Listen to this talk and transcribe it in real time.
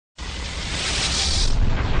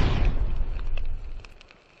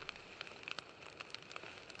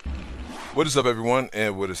What is up, everyone,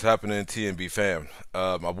 and what is happening, TNB fam?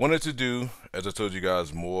 I wanted to do, as I told you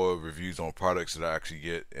guys, more reviews on products that I actually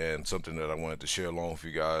get, and something that I wanted to share along with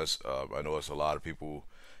you guys. I know it's a lot of people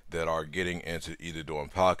that are getting into either doing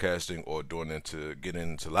podcasting or getting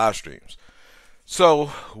into live streams. So,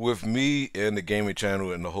 with me and the gaming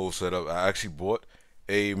channel and the whole setup, I actually bought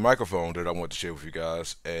a microphone that I want to share with you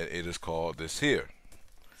guys, and it is called this here,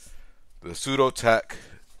 the Sudotack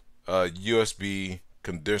USB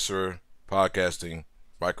condenser podcasting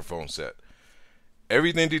microphone set.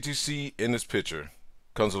 Everything that you see in this picture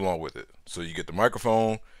comes along with it. So you get the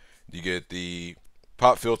microphone, you get the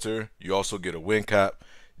pop filter, you also get a wind cap,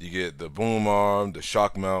 you get the boom arm, the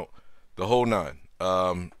shock mount, the whole nine.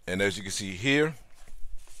 And as you can see here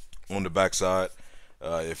on the back side,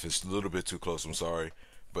 if it's a little bit too close, I'm sorry,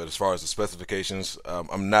 but as far as the specifications,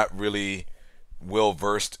 I'm not really well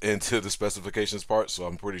versed into the specifications part, so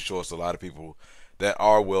I'm pretty sure it's a lot of people that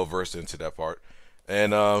are well versed into that part.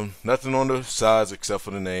 And nothing on the sides except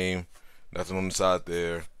for the name, nothing on the side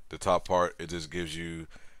there. The top part, it just gives you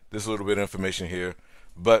this little bit of information here.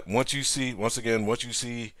 But once you see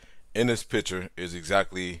in this picture is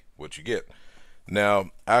exactly what you get.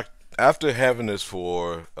 Now, after having this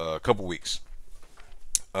for a couple weeks,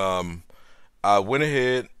 I went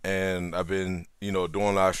ahead and I've been,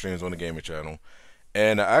 doing live streams on the gaming channel,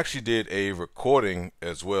 and I actually did a recording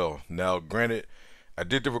as well. Now, granted, I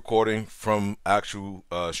did the recording from actual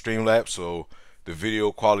Streamlabs, so the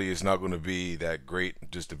video quality is not going to be that great,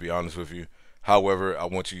 just to be honest with you. However, I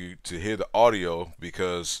want you to hear the audio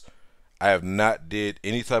because I have not did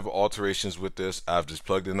any type of alterations with this. I've just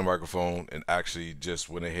plugged in the microphone and actually just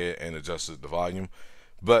went ahead and adjusted the volume.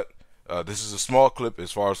 But this is a small clip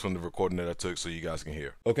as far as from the recording that I took, so you guys can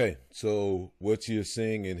hear. Okay, so what you're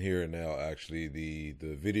seeing in here now, actually, the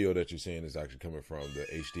video that you're seeing is actually coming from the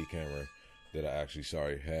HD camera that I actually,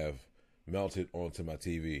 have mounted onto my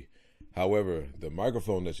TV. However, the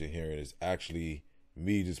microphone that you're hearing is actually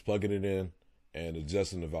me just plugging it in and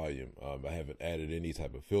adjusting the volume. I haven't added any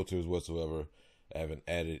type of filters whatsoever. I haven't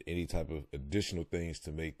added any type of additional things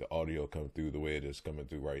to make the audio come through the way it is coming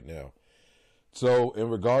through right now. So in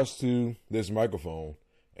regards to this microphone,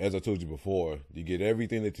 as I told you before, you get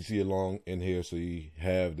everything that you see along in here. So you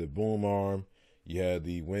have the boom arm, you have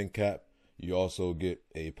the wind cap, you also get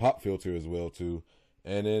a pop filter as well too,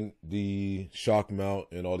 and then the shock mount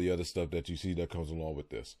and all the other stuff that you see that comes along with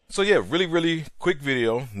this. So yeah, really quick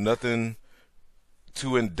video, nothing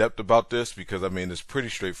too in depth about this because I mean it's pretty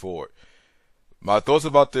straightforward. My thoughts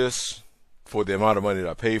about this for the amount of money that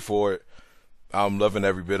I paid for it, I'm loving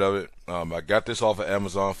every bit of it. I got this off of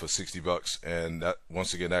Amazon for 60 bucks, and that,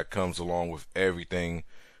 once again, that comes along with everything,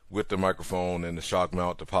 with the microphone and the shock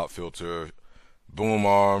mount, the pop filter, boom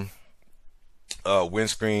arm,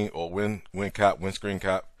 windscreen or windscreen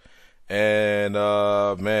cap. And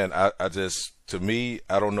man, I just, to me,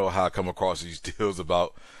 I don't know how I come across these deals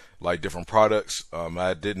about like different products.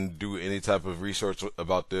 I didn't do any type of research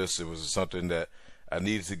about this. It was something that I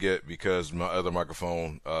needed to get because my other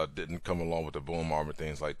microphone didn't come along with the boom arm and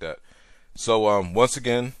things like that. So once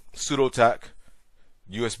again, Sudotack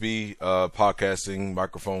USB podcasting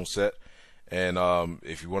microphone set. And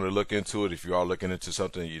if you want to look into it, if you are looking into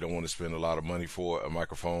something, you don't want to spend a lot of money for a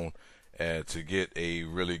microphone and to get a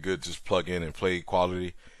really good just plug in and play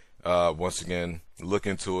quality, once again, look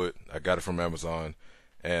into it. I got it from Amazon.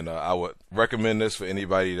 And I would recommend this for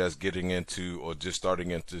anybody that's getting into or just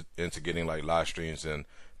starting into getting like live streams and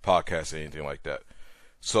podcasts or anything like that.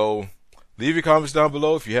 So leave your comments down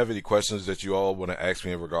below if you have any questions that you all want to ask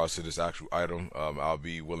me in regards to this actual item. I'll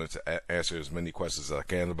be willing to answer as many questions as I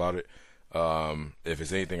can about it. If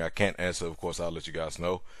it's anything I can't answer, of course, I'll let you guys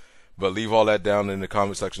know. But leave all that down in the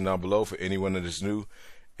comment section down below for anyone that is new.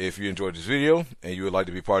 If you enjoyed this video and you would like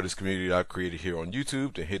to be part of this community that I've created here on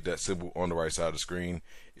YouTube, then hit that symbol on the right side of the screen.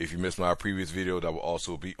 If you missed my previous video, that will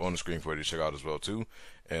also be on the screen for you to check out as well too.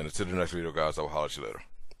 And until the next video, guys, I will holler at you later.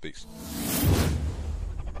 Peace.